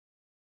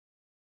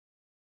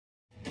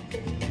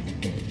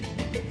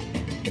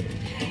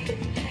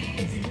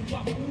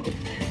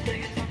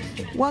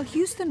While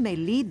Houston may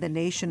lead the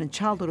nation in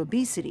childhood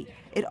obesity,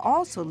 it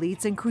also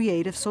leads in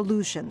creative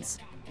solutions.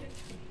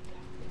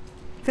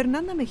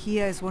 Fernanda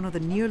Mejia is one of the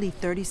nearly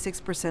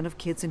 36% of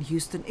kids in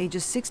Houston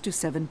ages 6 to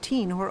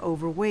 17 who are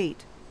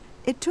overweight.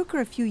 It took her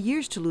a few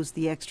years to lose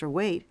the extra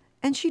weight,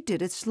 and she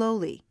did it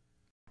slowly.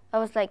 I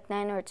was like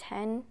 9 or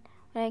 10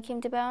 when I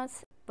came to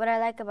Bounce. What I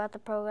like about the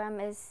program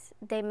is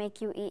they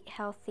make you eat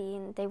healthy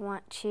and they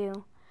want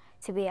you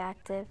to be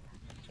active.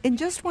 In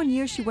just 1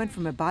 year, she went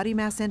from a body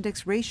mass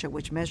index ratio,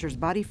 which measures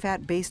body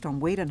fat based on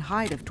weight and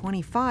height, of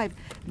 25,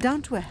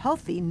 down to a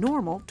healthy,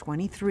 normal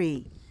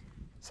 23.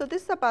 So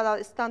this is about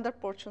a standard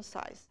portion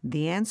size.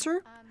 The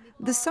answer?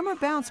 The Summer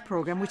Bounce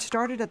program, which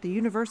started at the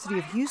University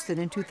of Houston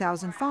in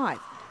 2005.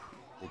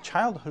 The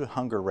childhood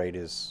hunger rate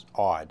is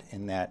odd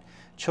in that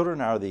children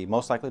are the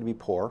most likely to be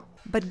poor.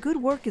 But good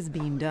work is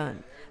being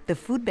done. The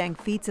food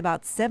bank feeds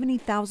about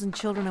 70,000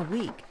 children a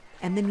week,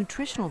 and the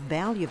nutritional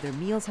value of their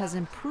meals has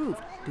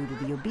improved due to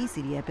the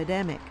obesity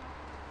epidemic.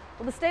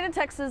 Well, the state of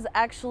Texas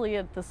actually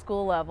at the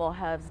school level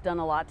has done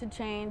a lot to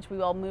change.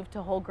 We all moved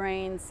to whole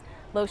grains,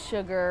 low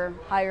sugar,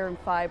 higher in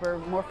fiber,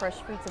 more fresh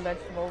fruits and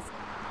vegetables.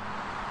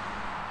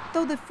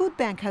 Though the food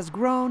bank has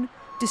grown,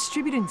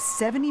 distributing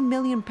 70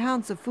 million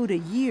pounds of food a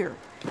year,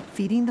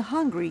 feeding the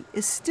hungry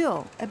is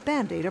still a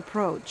Band-Aid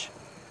approach.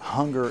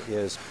 Hunger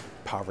is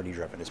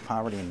poverty-driven. It's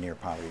poverty and near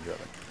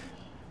poverty-driven.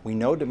 We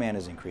know demand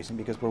is increasing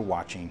because we're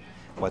watching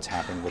what's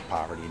happening with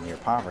poverty and near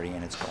poverty,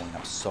 and it's going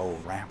up so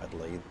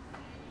rapidly.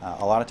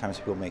 A lot of times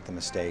people make the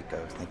mistake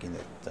of thinking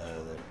that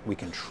we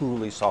can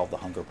truly solve the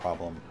hunger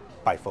problem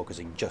by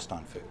focusing just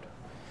on food.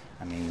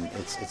 I mean,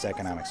 it's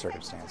economic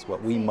circumstance.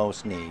 What we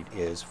most need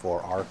is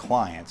for our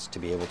clients to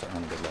be able to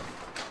earn a good living.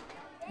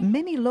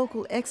 Many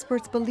local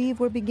experts believe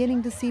we're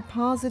beginning to see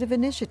positive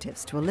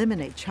initiatives to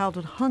eliminate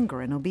childhood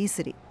hunger and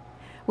obesity.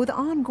 With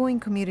ongoing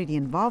community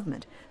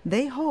involvement,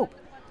 they hope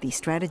these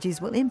strategies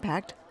will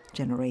impact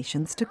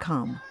generations to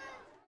come.